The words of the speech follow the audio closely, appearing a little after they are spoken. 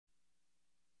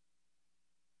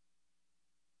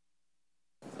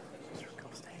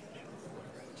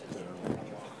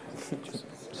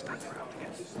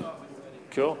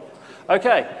Cool.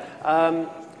 OK.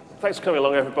 Thanks for coming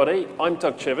along, everybody. I'm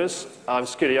Doug Chivers. I'm a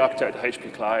security architect at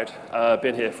HP Cloud.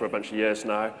 Been here for a bunch of years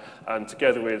now. And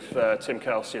together with Tim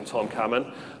Kelsey and Tom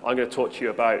Cameron, I'm going to talk to you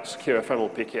about secure ephemeral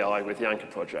PKI with the Anchor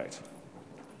project.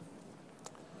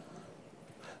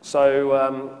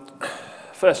 So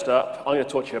first up, I'm going to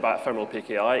talk to you about ephemeral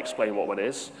PKI, explain what one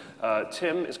is.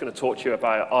 Tim is going to talk to you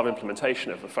about our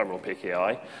implementation of ephemeral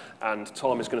PKI. And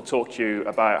Tom is going to talk to you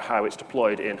about how it's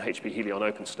deployed in HP Helion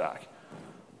OpenStack.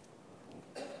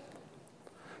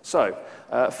 So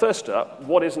first up,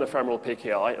 what is an ephemeral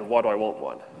PKI and why do I want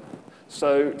one?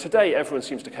 So today, everyone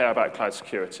seems to care about cloud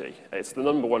security. It's the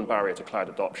 #1 barrier to cloud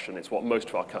adoption. It's what most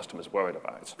of our customers are worried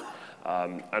about.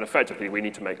 And effectively, we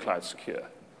need to make cloud secure.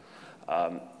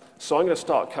 So I'm going to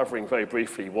start covering very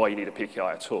briefly why you need a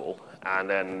PKI at all, and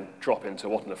then drop into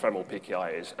what an ephemeral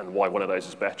PKI is and why one of those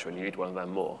is better and you need one of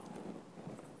them more.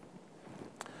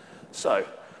 So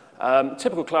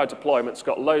typical cloud deployment's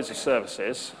got loads of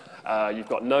services. You've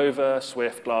got Nova,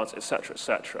 Swift, Glance, et cetera, et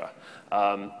cetera.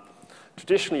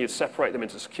 Traditionally, you'd separate them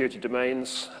into security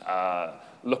domains,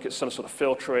 look at some sort of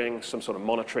filtering, some sort of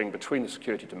monitoring between the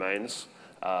security domains,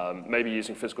 maybe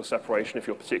using physical separation if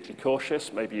you're particularly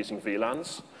cautious, maybe using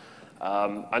VLANs.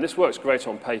 And this works great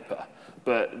on paper.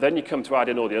 But then you come to add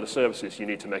in all the other services you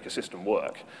need to make a system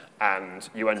work, and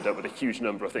you end up with a huge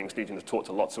number of things needing to talk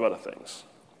to lots of other things.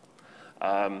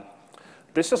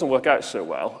 This doesn't work out so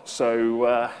well,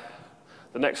 so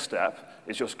the next step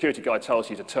is your security guy tells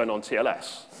you to turn on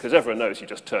TLS, because everyone knows you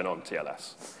just turn on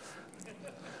TLS.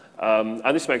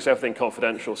 And this makes everything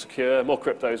confidential, secure. More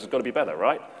cryptos has got to be better,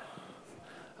 right?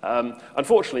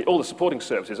 Unfortunately, all the supporting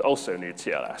services also need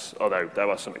TLS, although there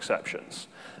are some exceptions.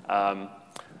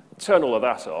 Turn all of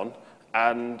that on,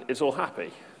 and it's all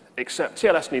happy, except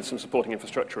TLS needs some supporting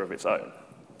infrastructure of its own.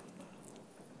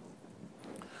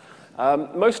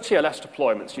 Most TLS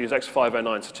deployments use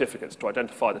X509 certificates to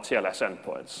identify the TLS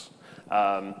endpoints.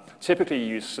 Typically,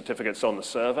 you use certificates on the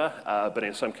server, but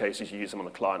in some cases, you use them on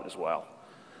the client as well.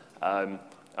 And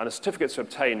the certificates are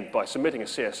obtained by submitting a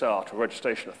CSR to a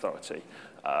registration authority,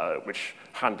 which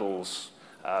handles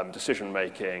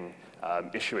decision-making,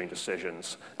 issuing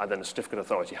decisions, and then the certificate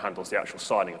authority handles the actual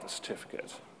signing of the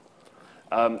certificate.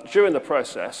 During the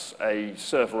process, a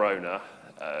server owner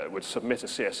would submit a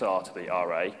CSR to the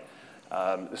RA.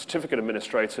 The certificate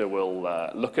administrator will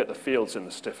look at the fields in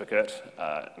the certificate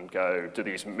and go, do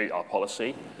these meet our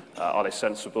policy? Are they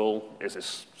sensible? Is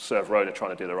this server owner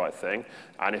trying to do the right thing?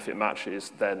 And if it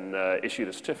matches, then issue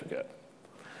the certificate.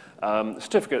 The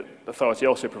certificate authority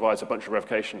also provides a bunch of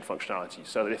revocation functionality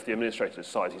so that if the administrator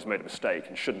decides he's made a mistake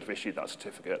and shouldn't have issued that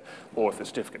certificate, or if the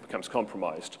certificate becomes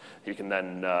compromised, he can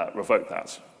then revoke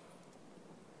that.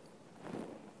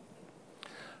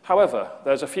 However,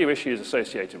 there's a few issues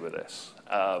associated with this.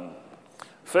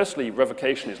 Firstly,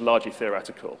 revocation is largely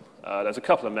theoretical. There's a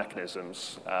couple of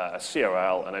mechanisms,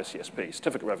 CRL and OCSP.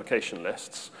 Certificate revocation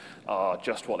lists are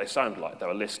just what they sound like. They're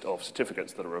a list of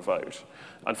certificates that are revoked.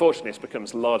 Unfortunately, this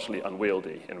becomes largely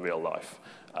unwieldy in real life.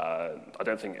 I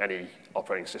don't think any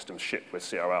operating systems ship with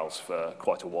CRLs for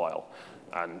quite a while,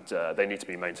 and they need to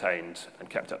be maintained and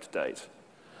kept up to date.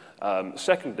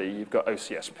 Secondly, you've got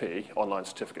OCSP, Online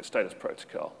Certificate Status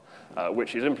Protocol,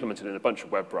 which is implemented in a bunch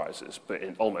of web browsers, but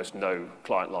in almost no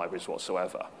client libraries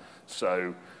whatsoever.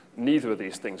 So neither of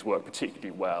these things work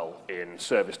particularly well in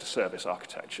service-to-service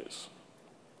architectures.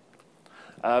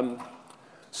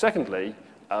 Secondly,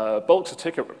 bulk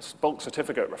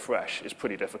certificate refresh is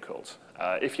pretty difficult.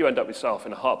 If you end up yourself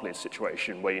in a Heartbleed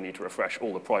situation where you need to refresh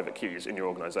all the private keys in your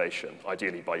organization,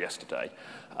 ideally by yesterday,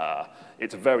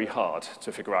 it's very hard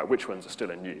to figure out which ones are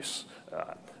still in use.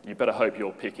 You better hope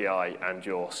your PKI and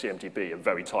your CMDB are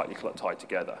very tightly tied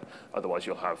together. Otherwise,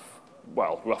 you'll have,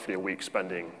 well, roughly a week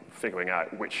spending figuring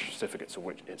out which certificates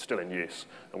are still in use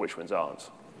and which ones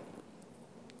aren't.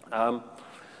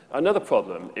 Another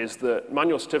problem is that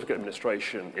manual certificate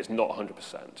administration is not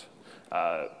 100%.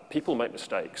 People make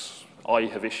mistakes. I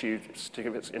have issued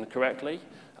certificates incorrectly,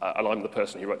 and I'm the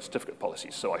person who wrote certificate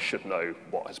policies, so I should know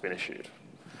what has been issued.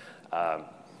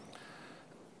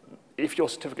 If your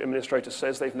certificate administrator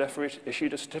says they've never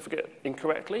issued a certificate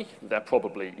incorrectly, they're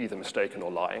probably either mistaken or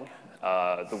lying.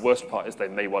 The worst part is they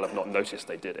may well have not noticed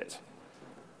they did it.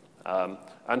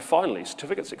 And finally,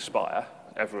 certificates expire.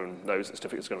 Everyone knows that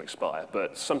certificates are going to expire,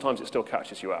 but sometimes it still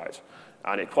catches you out.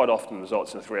 And it quite often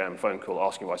results in a 3 a.m. phone call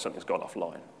asking why something's gone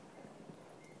offline.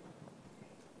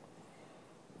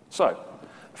 So,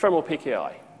 ephemeral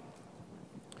PKI.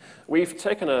 We've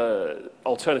taken an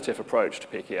alternative approach to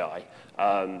PKI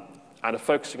and are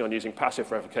focusing on using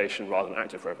passive revocation rather than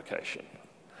active revocation.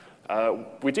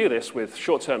 We do this with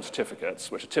short-term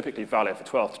certificates, which are typically valid for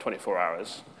 12 to 24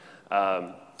 hours.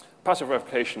 Passive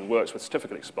revocation works with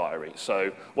certificate expiry.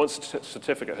 So once a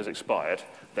certificate has expired,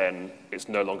 then it's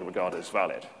no longer regarded as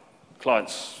valid.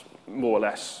 Clients more or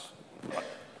less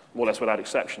without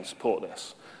exception, support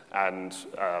this and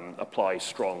apply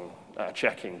strong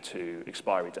checking to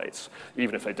expiry dates,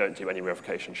 even if they don't do any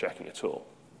revocation checking at all.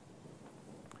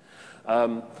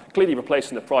 Clearly,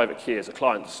 replacing the private key is a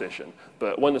client decision,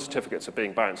 but when the certificates are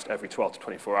being bounced every 12 to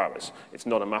 24 hours, it's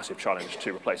not a massive challenge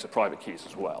to replace the private keys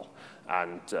as well.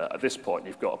 And at this point,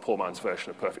 you've got a poor man's version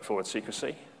of perfect forward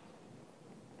secrecy.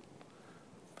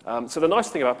 So the nice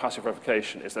thing about passive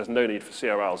revocation is there's no need for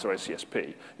CRLs or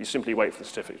OCSP. You simply wait for the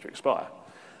certificate to expire.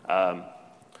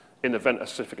 In the event a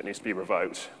certificate needs to be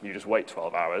revoked, you just wait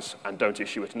 12 hours and don't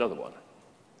issue it another one.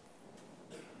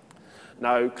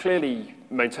 Now, clearly,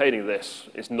 maintaining this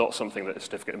is not something that a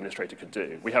certificate administrator could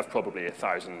do. We have probably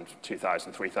 1,000,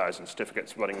 2,000, 3,000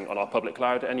 certificates running on our public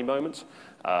cloud at any moment.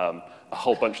 A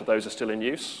whole bunch of those are still in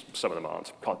use. Some of them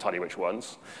aren't. Can't tell you which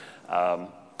ones.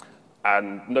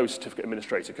 And no certificate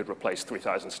administrator could replace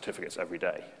 3,000 certificates every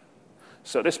day.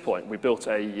 So at this point, we built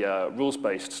a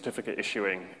rules-based certificate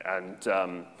issuing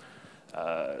and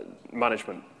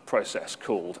management process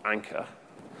called Anchor.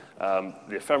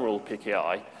 The Ephemeral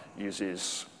PKI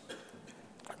uses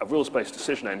a rules-based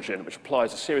decision engine which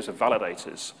applies a series of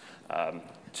validators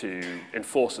to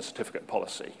enforce a certificate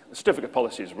policy. The certificate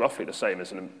policy is roughly the same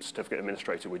as a certificate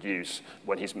administrator would use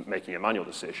when he's making a manual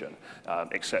decision,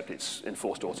 except it's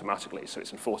enforced automatically, so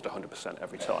it's enforced 100%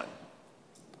 every time.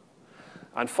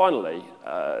 And finally,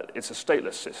 it's a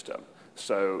stateless system,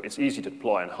 so it's easy to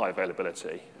deploy and high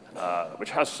availability,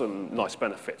 which has some nice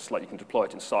benefits, like you can deploy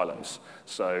it in silos.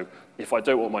 So if I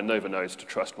don't want my Nova nodes to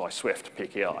trust my Swift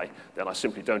PKI, then I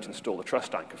simply don't install the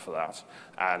trust anchor for that,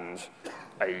 and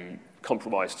a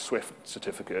compromised Swift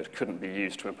certificate couldn't be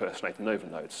used to impersonate the Nova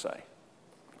nodes, say.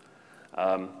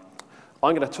 I'm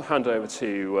going to hand over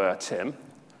to Tim,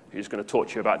 who's going to talk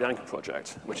to you about the Anchor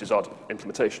project, which is our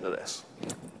implementation of this.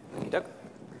 Thank you, Doug.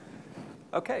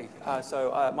 Okay,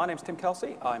 so my name's Tim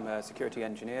Kelsey. I'm a security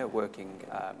engineer working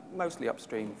mostly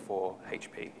upstream for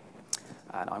HP.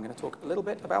 And I'm going to talk a little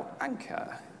bit about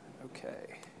Anchor.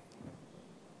 Okay.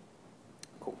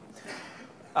 Cool.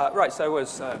 Right, so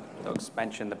as Doug's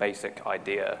mentioned, the basic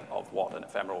idea of what an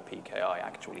ephemeral PKI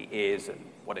actually is and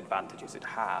what advantages it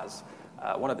has.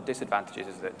 One of the disadvantages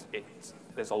is that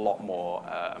there's a lot more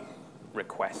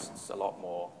requests, a lot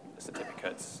more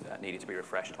certificates needed to be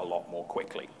refreshed a lot more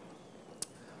quickly.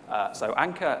 So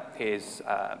Anchor is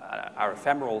our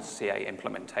ephemeral CA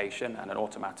implementation and an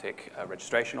automatic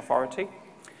registration authority.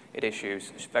 It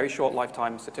issues very short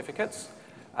lifetime certificates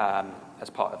as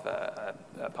part of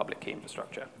a public key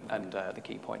infrastructure. And the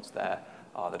key points there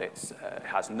are that it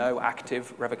has no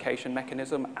active revocation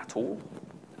mechanism at all.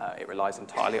 It relies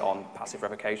entirely on passive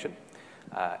revocation.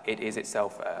 It is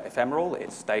itself ephemeral,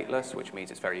 it's stateless, which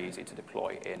means it's very easy to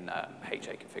deploy in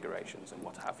HA configurations and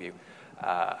what have you.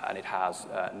 And it has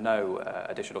no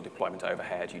additional deployment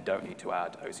overhead. You don't need to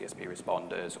add OCSP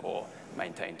responders or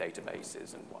maintain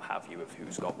databases and what have you of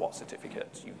who's got what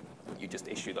certificates. You just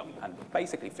issue them and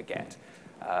basically forget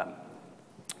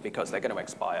because they're going to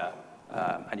expire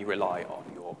and you rely on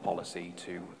your policy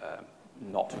to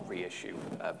not reissue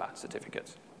bad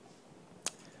certificates.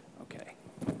 Okay.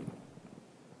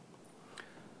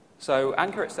 So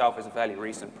Anchor itself is a fairly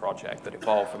recent project that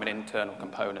evolved from an internal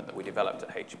component that we developed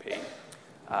at HP.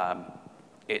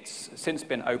 It's since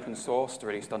been open sourced,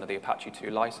 released under the Apache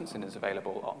 2 license, and is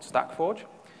available on StackForge.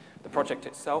 The project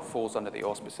itself falls under the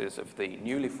auspices of the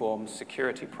newly formed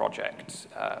Security Project.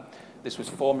 This was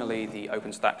formerly the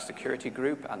OpenStack Security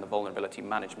Group and the Vulnerability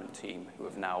Management Team, who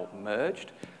have now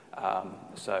merged.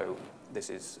 So this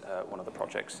is one of the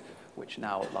projects which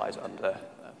now lies under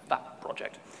that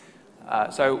project.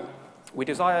 So we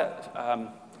desire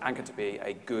Anchor to be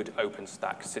a good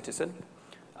OpenStack citizen.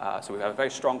 So we have a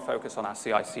very strong focus on our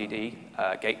CI/CD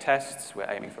gate tests. We're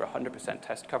aiming for 100%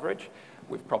 test coverage.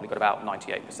 We've probably got about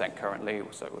 98% currently,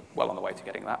 so we're well on the way to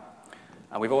getting that.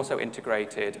 And we've also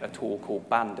integrated a tool called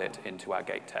Bandit into our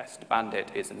gate test.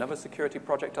 Bandit is another security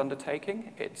project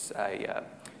undertaking. It's a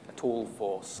tool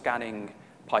for scanning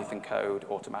Python code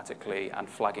automatically and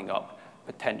flagging up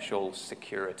potential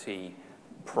security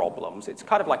problems. It's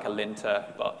kind of like a linter,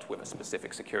 but with a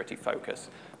specific security focus.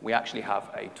 We actually have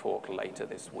a talk later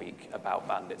this week about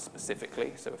Bandit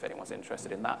specifically, so if anyone's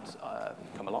interested in that,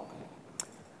 come along.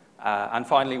 And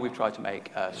finally, we've tried to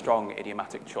make strong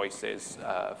idiomatic choices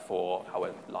for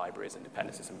our libraries and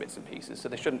dependencies and bits and pieces, so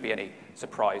there shouldn't be any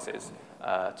surprises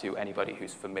to anybody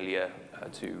who's familiar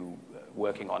to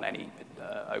working on any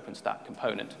OpenStack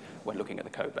component when looking at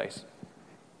the code base.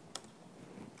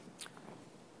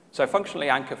 So functionally,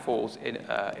 Anchor falls in,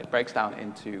 it breaks down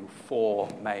into 4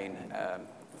 main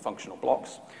functional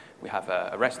blocks. We have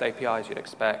a REST API, as you'd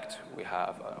expect. We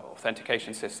have an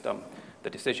authentication system, the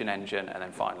decision engine, and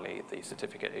then finally, the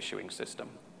certificate issuing system.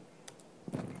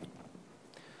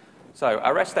 So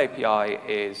our REST API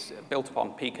is built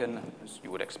upon Pecan, as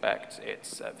you would expect.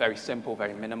 It's very simple,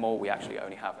 very minimal. We actually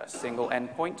only have a single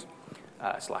endpoint,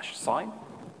 /sign.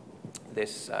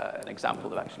 This an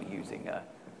example of actually using a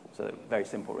very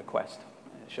simple request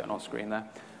shown on screen there.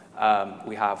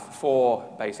 We have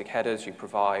 4 basic headers. You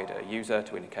provide a user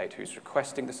to indicate who's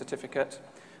requesting the certificate.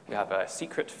 We have a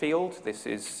secret field. This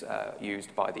is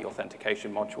used by the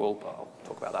authentication module, but I'll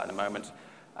talk about that in a moment.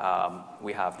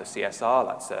 We have the CSR,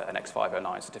 that's an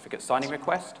X509 certificate signing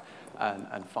request.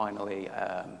 And finally,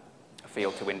 a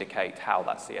field to indicate how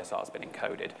that CSR has been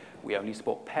encoded. We only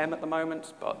support PEM at the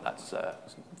moment, but that's a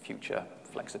future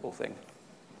flexible thing.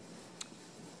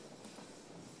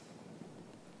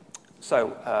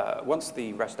 So once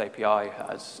the REST API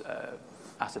has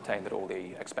ascertained that all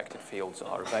the expected fields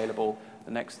are available,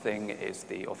 the next thing is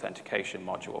the authentication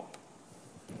module.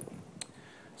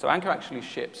 So Anchor actually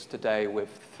ships today with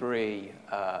 3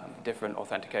 different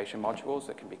authentication modules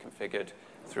that can be configured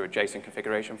through a JSON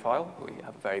configuration file. We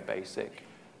have a very basic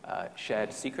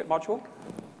shared secret module.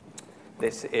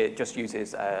 It just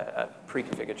uses a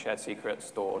pre-configured shared secret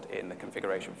stored in the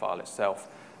configuration file itself.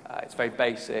 It's very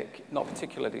basic, not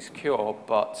particularly secure,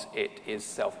 but it is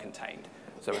self-contained.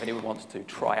 So if anyone wants to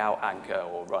try out Anchor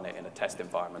or run it in a test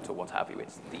environment or what have you,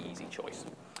 it's the easy choice.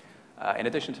 In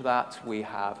addition to that, we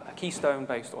have a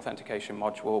Keystone-based authentication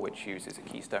module, which uses a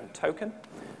Keystone token.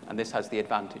 And this has the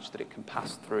advantage that it can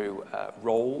pass through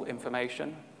role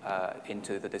information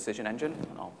into the decision engine.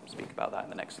 And I'll speak about that in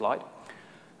the next slide.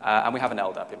 And we have an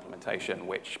LDAP implementation,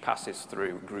 which passes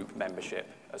through group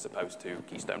membership as opposed to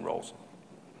Keystone roles.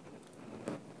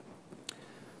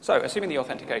 So assuming the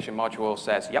authentication module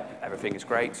says, yep, everything is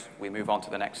great, we move on to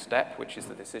the next step, which is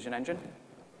the decision engine.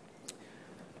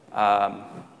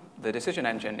 The decision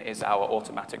engine is our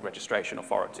automatic registration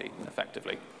authority,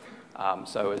 effectively.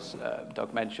 So as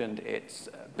Doug mentioned, it's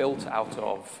built out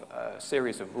of a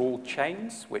series of rule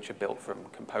chains, which are built from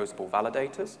composable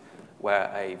validators,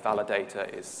 where a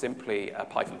validator is simply a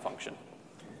Python function.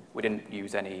 We didn't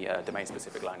use any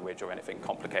domain-specific language or anything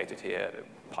complicated here.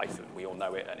 Python, we all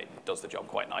know it, and it does the job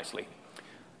quite nicely.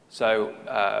 So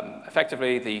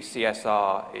effectively, the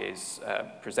CSR is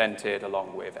presented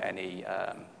along with any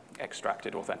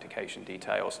extracted authentication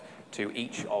details to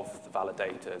each of the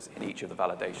validators in each of the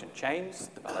validation chains.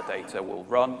 The validator will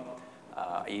run.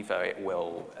 Either it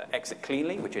will exit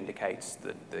cleanly, which indicates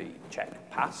that the check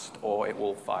passed, or it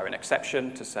will fire an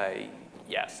exception to say,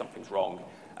 yes, something's wrong.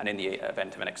 And in the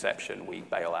event of an exception, we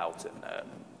bail out and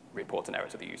report an error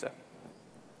to the user.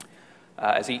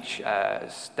 As each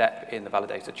step in the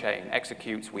validator chain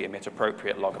executes, we emit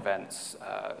appropriate log events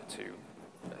to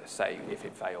say if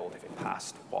it failed, if it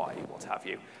passed, why, what have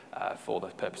you, for the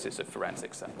purposes of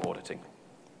forensics and auditing.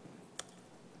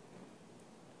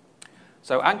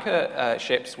 So Anchor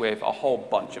ships with a whole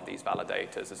bunch of these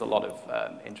validators. There's a lot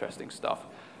of interesting stuff.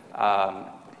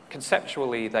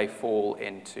 Conceptually, they fall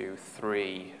into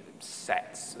 3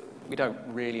 sets. We don't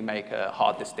really make a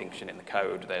hard distinction in the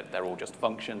code. They're all just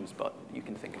functions, but you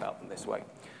can think about them this way.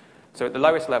 So at the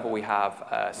lowest level, we have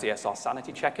CSR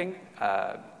sanity checking.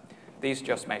 These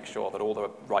just make sure that all the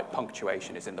right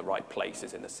punctuation is in the right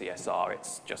places in the CSR.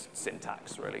 It's just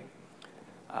syntax, really.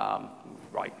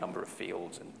 Right number of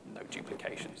fields and no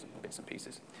duplications and bits and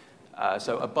pieces.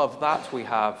 So above that, we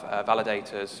have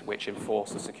validators which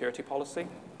enforce the security policy.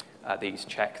 These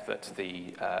check that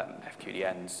the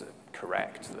FQDN's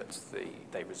correct, that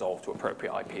they resolve to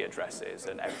appropriate IP addresses,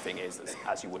 and everything is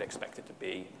as you would expect it to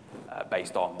be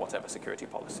based on whatever security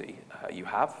policy you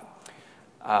have.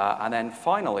 And then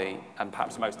finally, and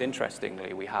perhaps most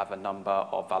interestingly, we have a number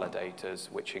of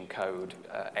validators which encode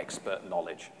expert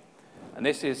knowledge. And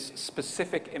this is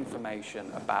specific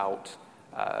information about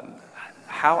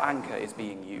how Anchor is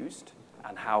being used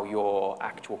and how your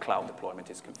actual cloud deployment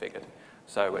is configured.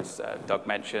 So as Doug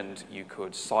mentioned, you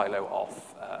could silo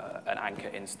off an Anchor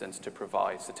instance to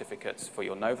provide certificates for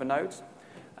your Nova nodes.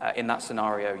 In that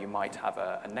scenario, you might have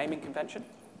a naming convention,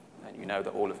 and you know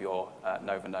that all of your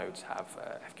Nova nodes have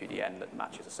FQDN that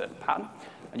matches a certain pattern,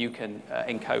 and you can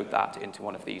encode that into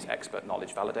one of these expert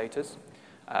knowledge validators.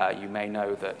 You may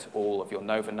know that all of your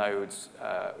Nova nodes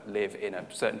live in a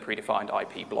certain predefined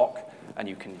IP block, and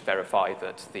you can verify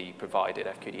that the provided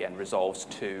FQDN resolves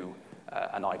to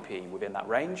an IP within that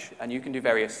range, and you can do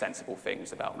various sensible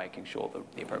things about making sure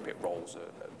that the appropriate roles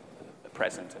are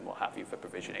present and what have you for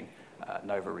provisioning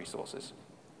Nova resources.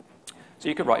 So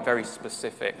you could write very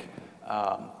specific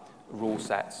rule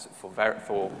sets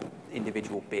for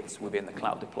individual bits within the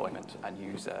cloud deployment and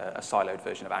use a siloed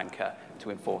version of Anchor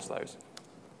to enforce those.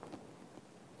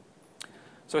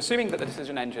 So assuming that the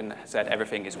decision engine said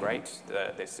everything is great,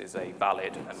 this is a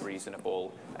valid and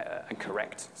reasonable and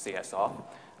correct CSR,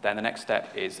 then the next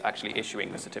step is actually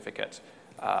issuing the certificate.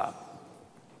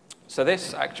 So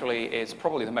this actually is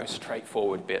probably the most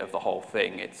straightforward bit of the whole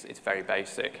thing. It's very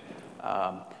basic.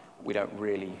 We don't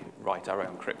really write our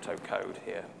own crypto code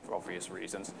here for obvious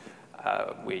reasons.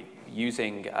 We're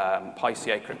using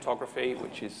PKI cryptography,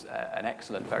 which is an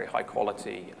excellent, very high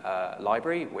quality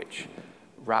library, which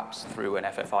wraps through an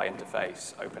FFI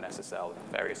interface, OpenSSL,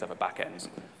 and various other backends.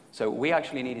 So we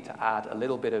actually needed to add a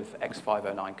little bit of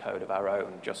X509 code of our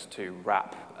own just to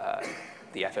wrap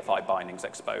the FFI bindings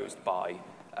exposed by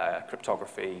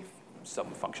cryptography.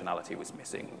 Some functionality was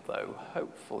missing, though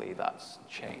hopefully that's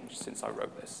changed since I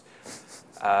wrote this.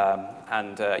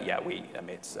 Yeah, we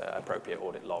emit appropriate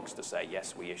audit logs to say,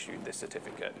 yes, we issued this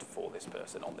certificate for this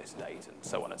person on this date, and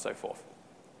so on and so forth.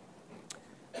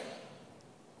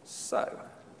 So,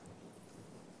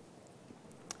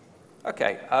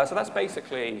 okay, so that's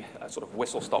basically a sort of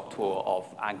whistle-stop tour of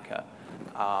Anchor.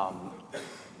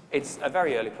 It's a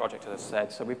very early project, as I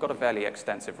said, so we've got a fairly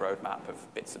extensive roadmap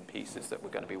of bits and pieces that we're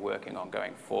going to be working on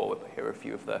going forward, but here are a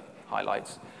few of the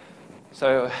highlights.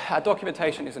 So our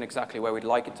documentation isn't exactly where we'd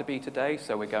like it to be today,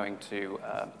 so we're going to,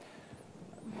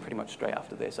 pretty much straight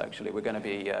after this, actually, we're going to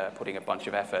be putting a bunch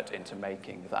of effort into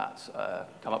making that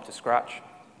come up to scratch.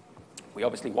 We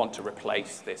obviously want to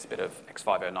replace this bit of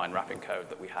X509 wrapping code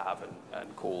that we have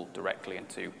and call directly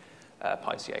into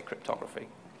PKI cryptography.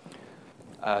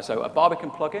 So a Barbican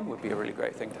plugin would be a really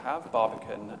great thing to have.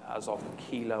 Barbican, as of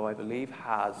Kilo, I believe,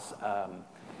 has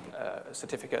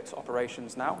certificate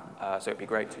operations now. So it'd be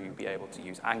great to be able to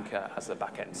use Anchor as the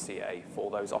backend CA for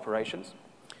those operations.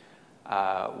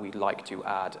 We'd like to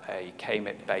add a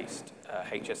KMIT-based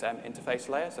HSM interface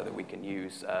layer so that we can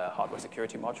use a hardware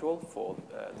security module for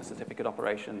the certificate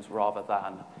operations rather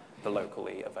than the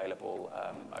locally available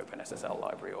OpenSSL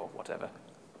library or whatever.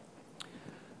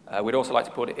 We'd also like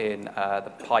to put in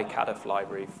the PyCADF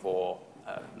library for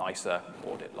nicer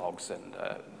audit logs and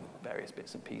various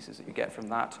bits and pieces that you get from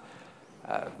that.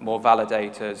 More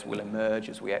validators will emerge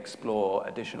as we explore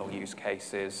additional use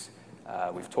cases.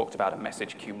 We've talked about a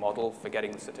message queue model for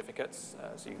getting the certificates,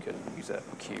 so you can use a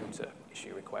queue to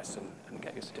issue requests and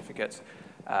get your certificates.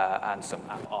 And some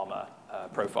app armor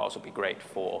profiles will be great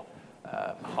for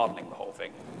hardening the whole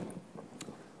thing.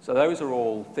 So those are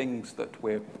all things that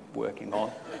we're working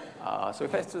on. So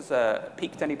if this has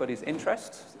piqued anybody's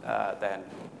interest, then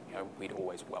we'd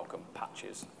always welcome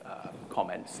patches,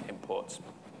 comments, inputs,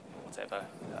 whatever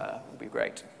would be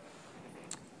great.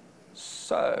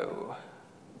 So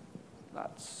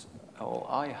that's all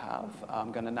I have.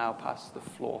 I'm going to now pass the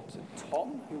floor to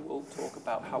Tom, who will talk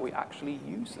about how we actually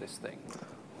use this thing.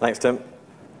 Thanks, Tim.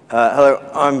 Hello,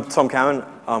 I'm Tom Cowan.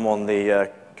 I'm on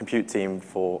the compute team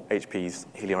for HP's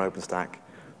Helion OpenStack.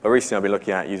 But recently I've been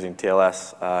looking at using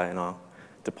TLS in our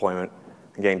deployment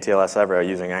and getting TLS everywhere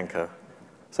using Anchor.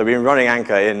 So we've been running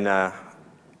Anchor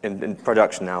in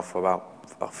production now for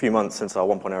about a few months since our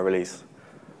 1.0 release.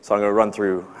 So I'm going to run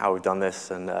through how we've done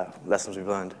this and lessons we've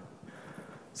learned.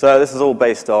 So this is all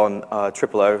based on OO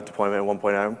deployment in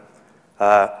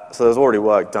 1.0. So there's already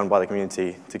work done by the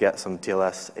community to get some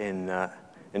TLS in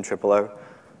OO.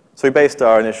 So we based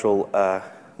our initial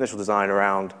design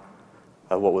around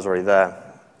what was already there.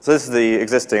 So this is the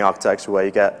existing architecture where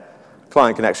you get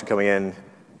client connection coming in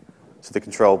to the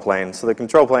control plane. So the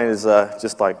control plane is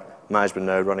just like management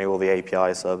node running all the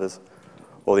API servers,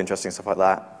 all the interesting stuff like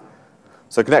that.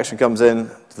 So connection comes in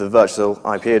to the virtual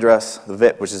IP address, the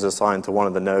VIP, which is assigned to one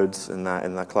of the nodes in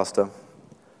that cluster.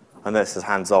 And this is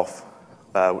hands off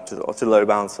to the load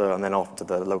balancer and then off to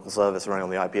the local service running on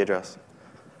the IP address.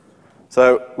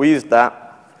 So we used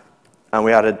that, and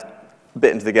we added a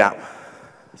bit into the gap.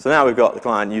 So now we've got the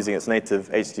client using its native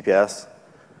HTTPS,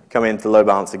 coming into the load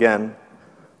balance again,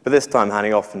 but this time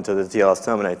handing off into the TLS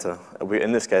terminator.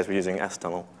 In this case, we're using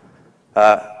STunnel.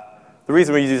 The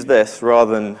reason we use this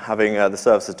rather than having the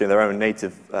services doing their own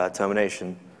native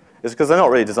termination is because they're not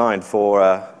really designed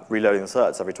for reloading the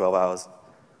certs every 12 hours.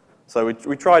 So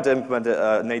we tried to implement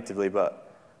it natively,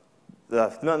 but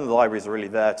none of the libraries are really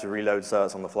there to reload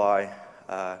certs on the fly.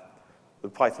 The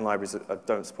Python libraries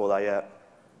don't support that yet.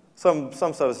 Some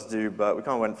services do, but we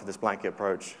kind of went for this blanket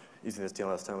approach using this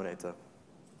TLS terminator.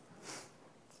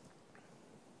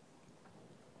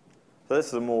 So this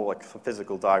is a more like a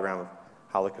physical diagram of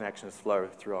how the connections flow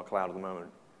through our cloud at the moment.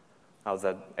 How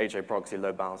the HA proxy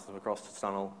load balances across to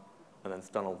Tunnel, and then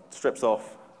Tunnel strips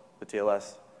off the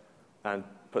TLS and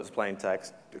puts plain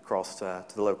text across to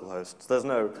the local host. So there's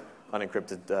no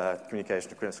unencrypted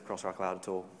communication across our cloud at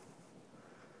all.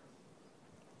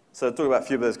 So talk about a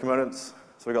few of those components.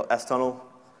 So we've got S-Tunnel.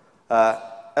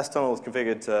 S-Tunnel is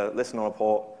configured to listen on a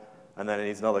port, and then it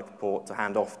needs another port to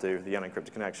hand off to the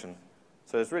unencrypted connection.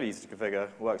 So it's really easy to configure,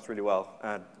 works really well,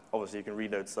 and obviously you can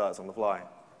reload certs on the fly.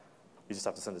 You just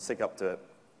have to send a SIG up to it.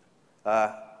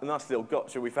 The nice little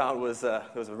gotcha we found was there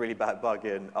was a really bad bug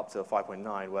in up to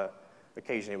 5.9 where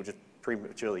occasionally it would just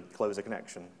prematurely close a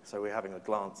connection. So we're having a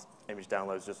glance, image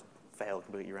downloads just fail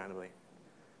completely randomly.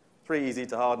 It's really easy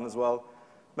to harden as well.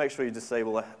 Make sure you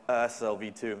disable SSL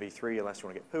v2 and v3 unless you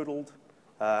want to get poodled,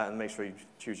 and make sure you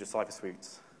choose your cipher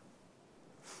suites.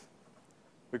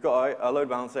 We've got a load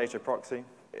balancer HA proxy.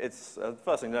 It's, the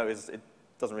first thing to note is it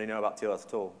doesn't really know about TLS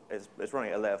at all. It's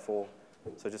running at layer 4,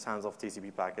 so it just hands off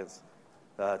TCP packets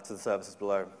to the services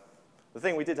below. The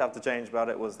thing we did have to change about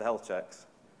it was the health checks.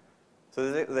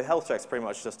 So the health checks are pretty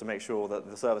much just to make sure that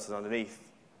the services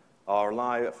underneath are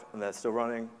alive and they're still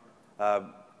running.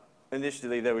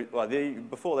 Initially,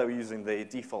 before they were using the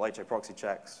default HA proxy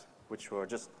checks, which were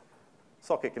just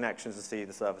socket connections to see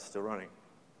the service still running.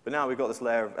 But now we've got this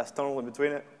layer of S-Tunnel in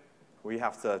between it. We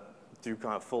have to do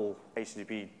kind of full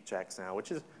HTTP checks now, which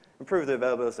has improved the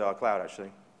availability of our cloud,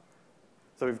 actually.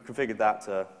 So we've configured that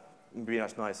to be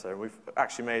much nicer. We've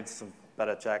actually made some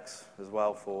better checks as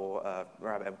well for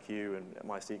RabbitMQ and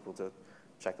MySQL to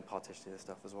check the partitioning and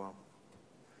stuff as well.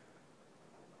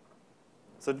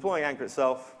 So deploying Anchor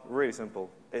itself, really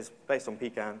simple. It's based on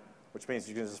PKI, which means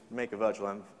you can just make a virtual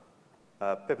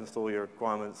env, pip install your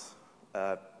requirements,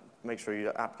 make sure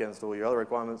your apt-get install your other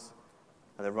requirements,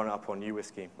 and then run it up on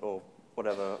uWhiskey or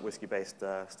whatever whiskey-based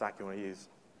stack you want to use.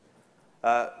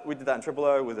 We did that in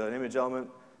OOO with an image element,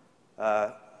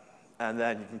 and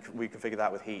then we configure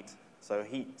that with Heat. So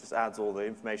Heat just adds all the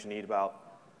information you need about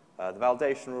the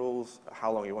validation rules,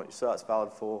 how long you want your certs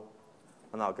valid for,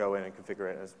 and I'll go in and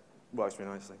configure it. It works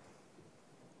really nicely.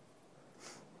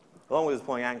 Along with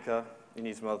deploying Anchor, you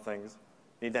need some other things.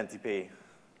 You need NTP.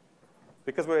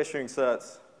 Because we're issuing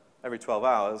certs every 12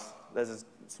 hours, there's a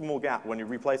small gap when you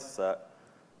replace a cert,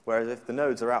 whereas if the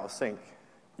nodes are out of sync,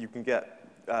 you can get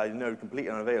your node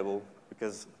completely unavailable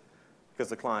because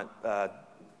the client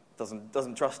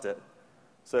doesn't trust it.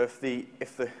 So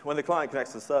when the client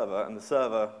connects to the server and the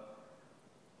server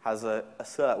has a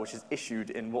cert which is issued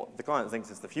in what the client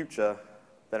thinks is the future,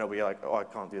 then it'll be like, oh, I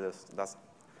can't do this.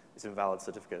 It's an invalid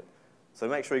certificate. So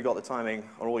make sure you got the timing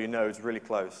on all your nodes really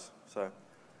close. So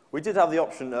we did have the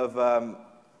option of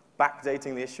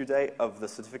backdating the issue date of the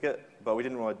certificate, but we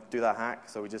didn't want to do that hack,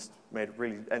 so we just made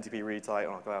NTP really tight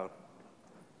on our cloud.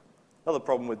 Another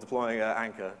problem with deploying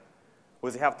Anchor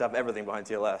was you have to have everything behind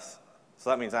TLS.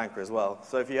 So that means Anchor as well.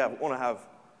 So if you want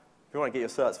to get your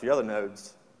certs for your other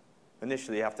nodes,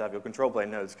 initially you have to have your control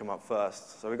plane nodes come up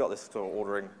first. So we got this sort of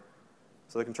ordering.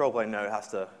 So the control plane node has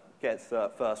to get its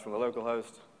cert first from the local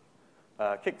host,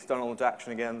 kick the tunnel into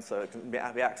action again so it can be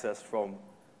accessed from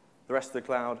the rest of the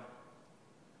cloud,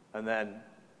 and then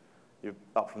you're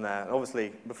up from there. And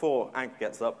obviously, before Anchor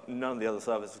gets up, none of the other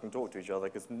services can talk to each other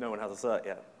because no one has a cert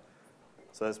yet.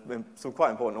 So there's been some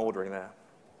quite important ordering there.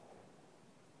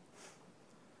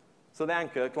 So the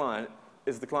Anchor client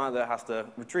is the client that has to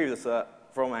retrieve the cert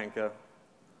from Anchor,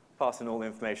 pass in all the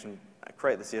information,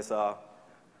 create the CSR,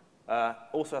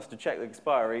 also has to check the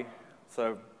expiry.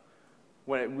 So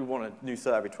when we want a new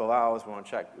cert every 12 hours, we want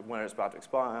to check when it's about to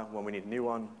expire, when we need a new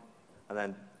one, and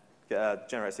then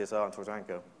generate CSR and talk to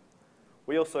Anchor.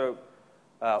 We also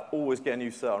always get a new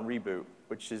cert on reboot,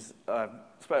 which is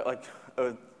like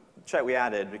a check we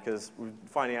added because we're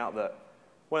finding out that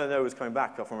when a node was coming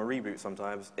back from a reboot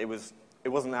sometimes, it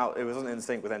wasn't in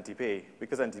sync with NTP.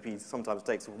 Because NTP sometimes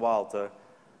takes a while to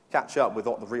catch up with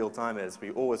what the real time is.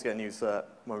 We always get a new cert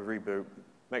when we reboot,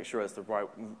 make sure it's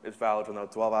valid for another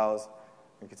 12 hours,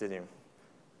 and continue.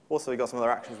 Also, we've got some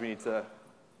other actions we need to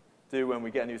do when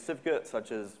we get a new certificate,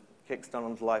 such as kick stun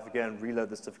onto life again, reload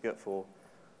the certificate for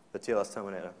the TLS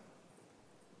terminator.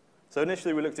 So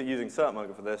initially, we looked at using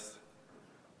CertMugger for this,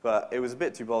 but it was a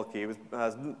bit too bulky. It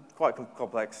has quite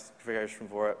complex configuration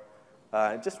for it.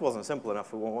 It just wasn't simple enough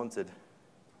for what we wanted.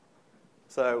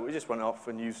 So we just went off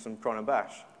and used some cron and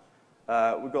bash.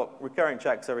 We've got recurring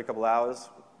checks every couple of hours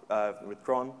with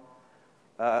cron.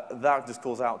 That just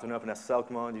calls out to an OpenSSL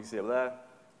command, you can see up there,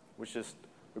 which just,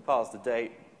 we pass the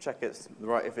date, check it's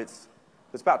right. If it's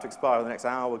about to expire in the next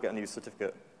hour, we'll get a new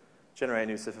certificate. generate a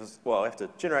new CIFR. Well, we have to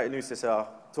generate a new CSR,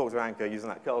 talk to Anchor using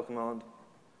that curl command,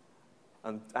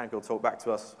 and Anchor will talk back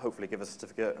to us, hopefully give us a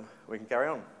certificate, and we can carry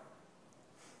on.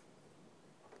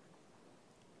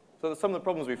 So some of the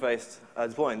problems we faced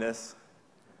deploying this,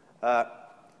 one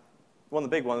of the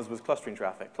big ones was clustering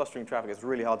traffic. Clustering traffic is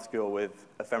really hard to scale with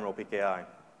ephemeral PKI.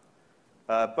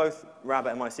 Both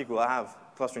Rabbit and MySQL have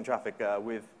clustering traffic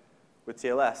with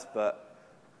TLS, but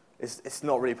it's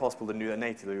not really possible to do that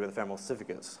natively with ephemeral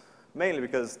certificates, mainly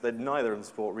because neither of them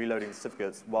support reloading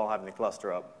certificates while having the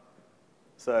cluster up.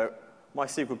 So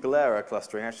MySQL Galera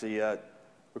clustering actually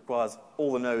requires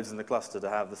all the nodes in the cluster to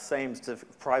have the same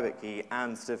private key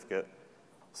and certificate.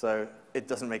 So it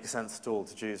doesn't make sense at all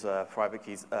to choose private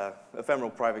keys, ephemeral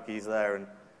private keys there and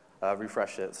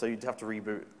refresh it. So you'd have to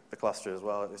reboot the cluster as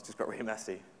well. It's just got really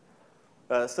messy.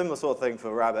 Similar sort of thing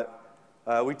for Rabbit.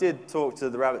 We did talk to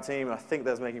the Rabbit team, and I think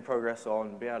there's making progress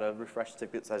on being able to refresh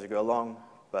certificates as you go along,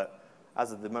 but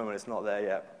as of the moment, it's not there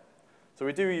yet. So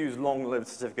we do use long-lived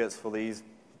certificates for these,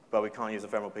 but we can't use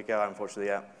ephemeral PKI, unfortunately,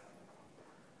 yet.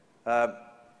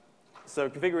 So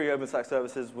configuring OpenStack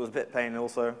services was a bit pain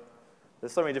also.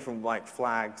 There's so many different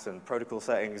flags and protocol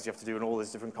settings you have to do in all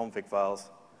these different config files.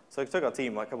 So it took our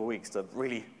team a couple of weeks to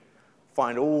really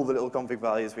find all the little config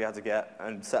values we had to get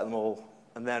and set them all.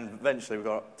 And then eventually we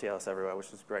got TLS everywhere, which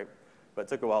was great. But it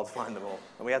took a while to find them all.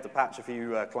 And we had to patch a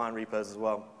few client repos as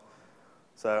well.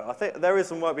 So I think there is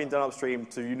some work being done upstream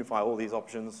to unify all these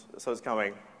options. So it's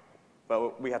coming.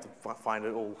 But we had to find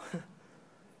it all.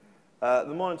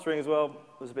 The monitoring as well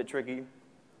was a bit tricky.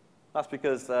 That's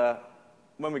because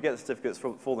when we get the certificates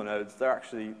for the nodes,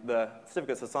 the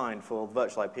certificates assigned for the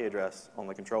virtual IP address on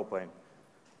the control plane.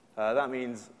 That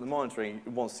means the monitoring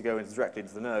wants to go directly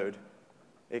into the node.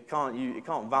 It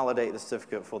can't validate the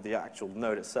certificate for the actual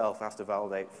node itself. It has to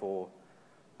validate for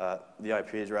the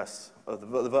IP address, or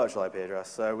the virtual IP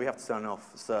address. So we have to turn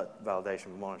off cert validation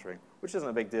for monitoring, which isn't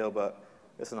a big deal, but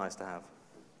it's nice to have.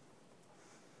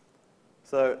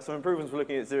 So some improvements we're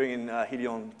looking at doing in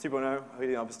Helion 2.0,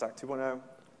 Helion OpenStack 2.0.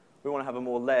 We want to have a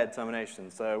more layered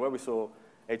termination. So where we saw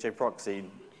HA proxy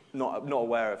not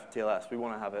aware of TLS, we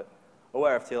want to have it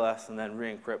aware of TLS and then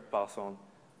re-encrypt, pass on.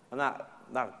 And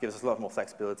that gives us a lot more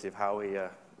flexibility of how we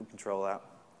control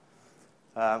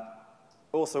that.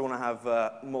 Also want to have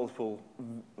multiple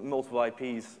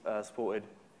IPs supported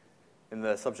in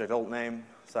the subject alt name.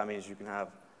 So that means you can have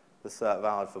the cert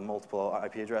valid for multiple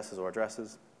IP addresses or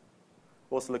addresses.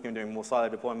 Also looking at doing more silo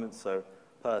deployments, so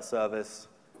per service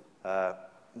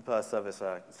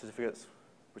certificates,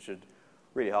 which should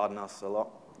really harden us a lot.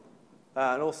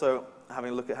 And also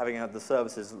having a look at having the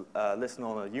services listen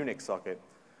on a Unix socket.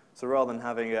 So rather than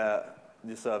having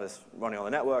the service running on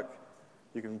the network,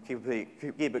 you can keep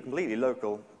it completely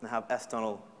local and have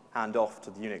S-tunnel hand off to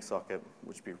the Unix socket,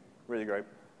 which would be really great.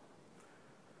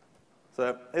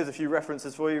 So here's a few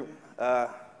references for you.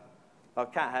 Our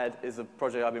Cathead is a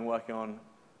project I've been working on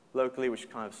locally, which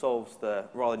kind of solves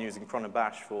rather than using cron and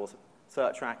bash for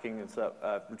cert tracking and cert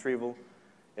retrieval,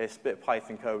 it's a bit of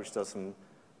Python code which does some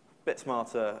bit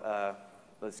smarter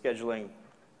scheduling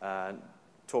and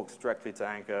talks directly to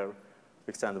Anchor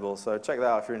extendable. So check that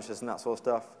out if you're interested in that sort of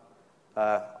stuff.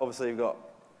 Obviously, you've got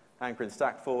Anchor and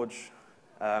StackForge,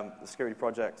 the security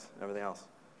project, and everything else.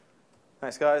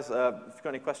 Thanks, guys. If you've got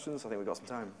any questions, I think we've got some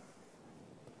time.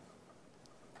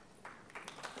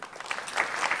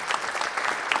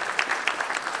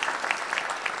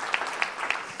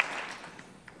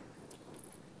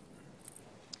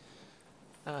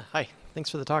 Hi, thanks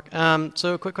for the talk.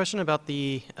 So a quick question about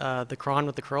the cron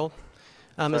with the curl.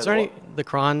 Is Sorry, there the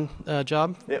cron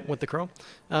job Yep. with the curl?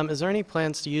 Is there any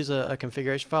plans to use a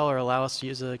configuration file or allow us to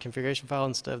use a configuration file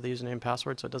instead of the username and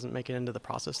password so it doesn't make it into the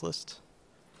process list?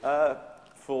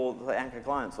 For the Anchor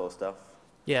client sort of stuff?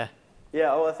 Yeah.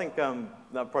 Yeah, well, I think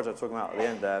that project talking about at the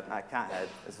end there at Cathead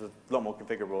is a lot more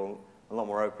configurable, a lot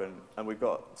more open, and we've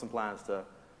got some plans to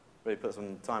really put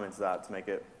some time into that to make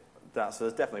it that. So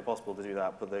it's definitely possible to do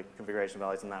that, put the configuration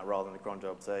values in that rather than the cron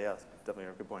job. So yeah, it's definitely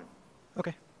a good point.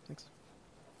 Okay, thanks.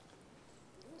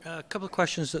 A couple of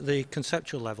questions at the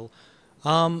conceptual level.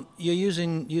 You're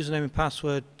using username and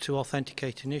password to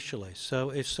authenticate initially. So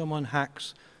if someone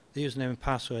hacks the username and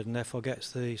password and therefore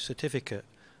gets the certificate,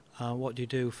 what do you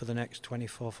do for the next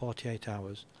 24, 48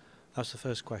 hours? That's the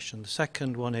first question. The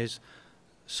second one is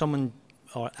someone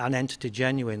or an entity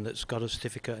genuine that's got a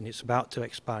certificate and it's about to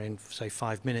expire in, say,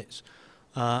 5 minutes,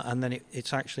 and then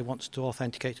it actually wants to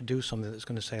authenticate to do something that's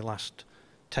going to, say, last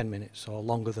 10 minutes or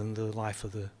longer than the life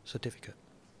of the certificate.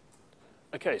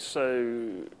 Okay,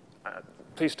 so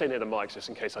please stay near the mic just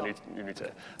in case you need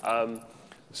to.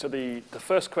 So the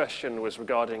first question was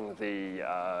regarding the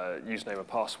username and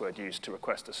password used to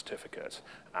request a certificate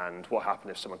and what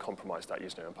happened if someone compromised that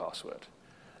username and password.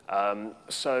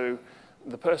 So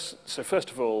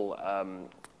first of all,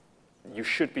 you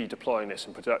should be deploying this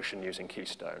in production using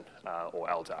Keystone or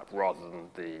LDAP rather than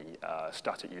the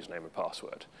static username and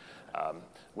password,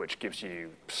 which gives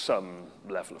you some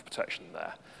level of protection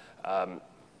there.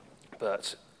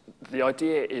 But the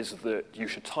idea is that you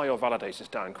should tie your validators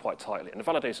down quite tightly. And the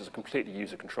validators are completely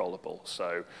user controllable,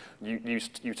 so you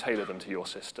tailor them to your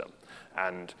system.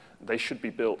 And they should be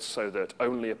built so that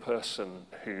only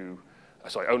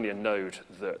only a node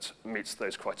that meets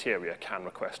those criteria can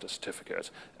request a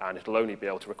certificate, and it'll only be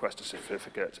able to request a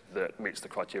certificate that meets the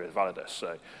criteria of the validator.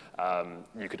 So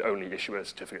you could only issue a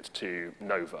certificate to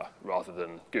Nova rather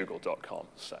than google.com,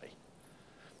 say.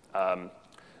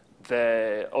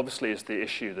 There obviously is the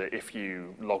issue that if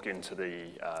you log into the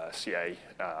CA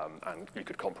and you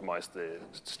could compromise the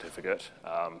certificate,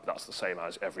 that's the same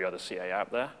as every other CA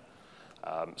out there.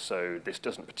 So this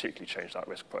doesn't particularly change that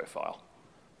risk profile.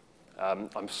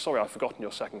 I'm sorry, I've forgotten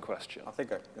your second question. I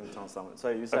think I can understand it. So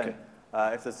you're saying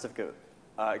if the certificate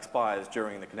expires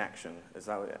during the connection, is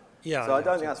that what it? Yeah. So I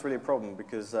don't think that's really a problem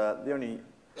because the only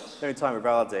time it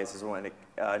validates is when it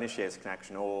initiates a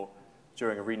connection or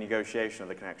during a renegotiation of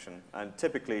the connection. And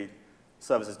typically,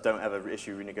 services don't ever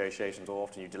issue renegotiations, or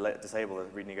often you disable the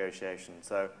renegotiation.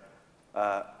 So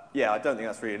yeah, I don't think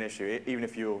that's really an issue. Even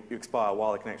if you expire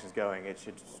while the connection is going, it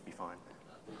should just be fine.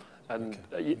 And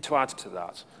to add to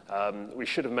that, we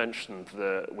should have mentioned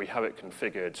that we have it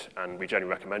configured, and we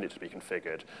generally recommend it to be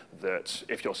configured, that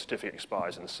if your certificate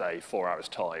expires in, say, 4 hours'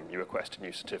 time, you request a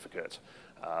new certificate,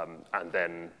 and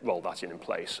then roll that in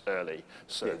place early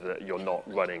so that you're not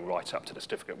running right up to the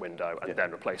certificate window and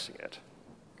then replacing it.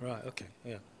 Right, okay,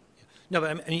 yeah. No, but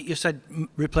I mean, you said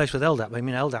replace with LDAP. I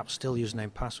mean, LDAP's still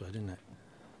username password, isn't it?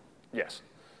 Yes.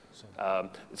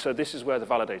 So this is where the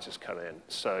validators come in.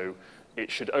 So it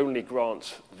should only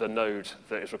grant the node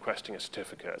that is requesting a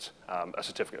certificate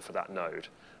for that node,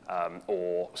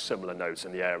 or similar nodes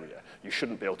in the area. You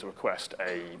shouldn't be able to request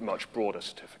a much broader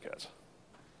certificate.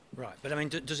 Right, but I mean,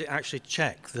 does it actually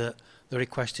check that the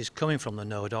request is coming from the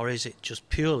node, or is it just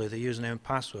purely the username and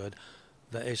password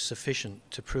that is sufficient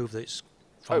to prove that it's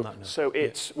from that node? So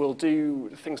it will do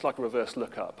things like a reverse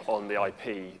lookup on the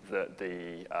IP that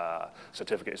the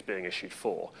certificate is being issued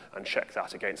for, and check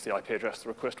that against the IP address the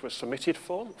request was submitted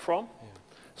from. Yeah.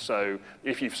 So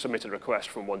if you've submitted a request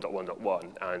from 1.1.1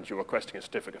 and you're requesting a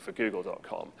certificate for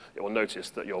google.com, it will notice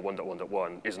that your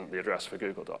 1.1.1 isn't the address for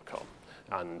google.com,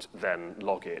 and then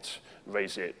log it,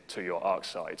 raise it to your ARC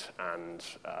site, and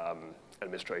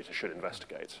administrator should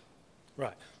investigate.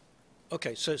 Right.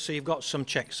 Okay, so you've got some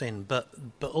checks in, but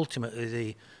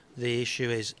ultimately the issue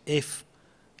is if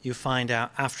you find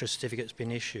out after a certificate's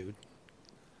been issued,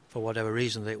 for whatever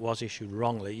reason that it was issued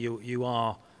wrongly, you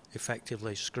are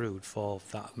effectively screwed for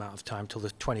that amount of time till the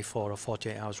 24 or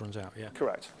 48 hours runs out, yeah?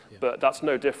 Correct. Yeah. But that's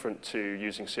no different to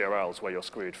using CRLs where you're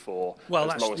screwed for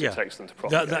as long as it takes them to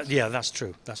propagate. Yeah, that's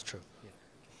true, that's true.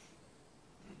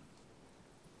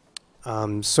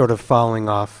 Yeah. Sort of following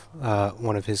off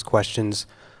one of his questions,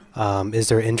 is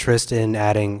there interest in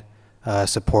adding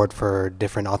support for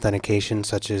different authentication,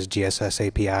 such as GSS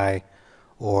API,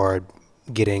 or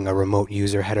getting a remote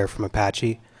user header from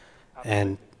Apache?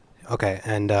 And okay,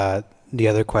 and the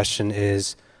other question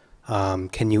is,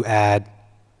 can you add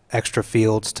extra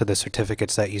fields to the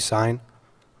certificates that you sign?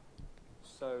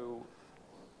 So,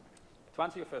 to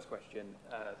answer your first question,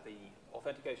 the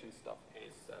authentication stuff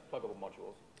is pluggable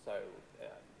modules. So,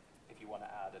 if you want to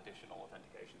add additional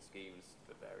authentication schemes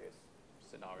for various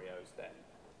scenarios, then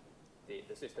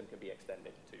the system can be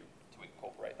extended to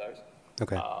incorporate those.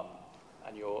 Okay.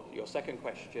 And your second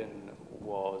question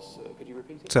was, could you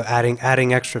repeat it? So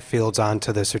adding extra fields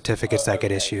onto the certificates that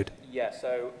get issued. Yeah,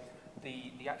 so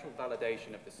the actual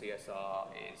validation of the CSR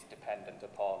is dependent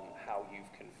upon how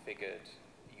you've configured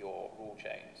your rule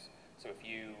chains. So if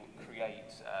you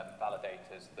create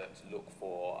validators that look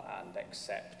for and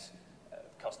accept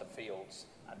custom fields,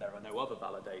 and there are no other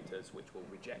validators which will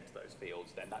reject those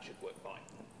fields, then that should work fine.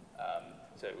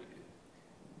 So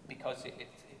because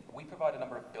we provide a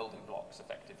number of building blocks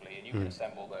effectively, and you can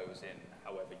assemble those in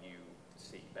however you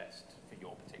see best for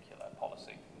your particular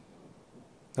policy.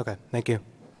 Okay, thank you.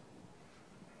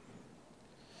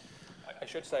 I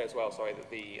should say as well, sorry,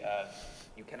 that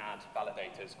you can add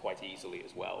validators quite easily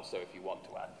as well. So if you want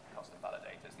to add custom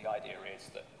validators, the idea is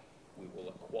that we will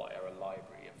acquire a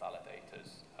library of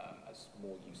validators as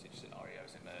more usage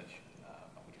scenarios emerge,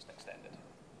 and we just extend it.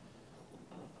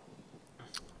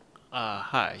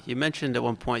 Hi. You mentioned at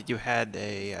one point you had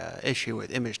a issue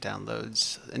with image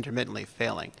downloads intermittently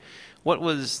failing. What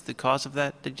was the cause of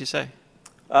that, did you say?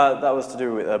 That was to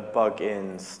do with a bug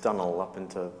in Stunnel up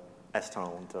into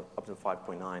S-Tunnel up to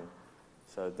 5.9.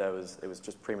 So it was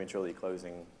just prematurely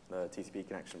closing the TCP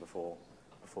connection before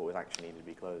it was actually needed to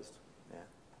be closed. Yeah.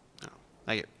 Oh,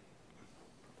 thank you.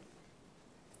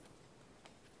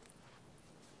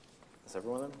 That's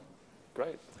everyone then?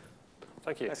 Great.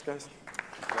 Thank you. Thanks, guys.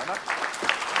 Thank you very much.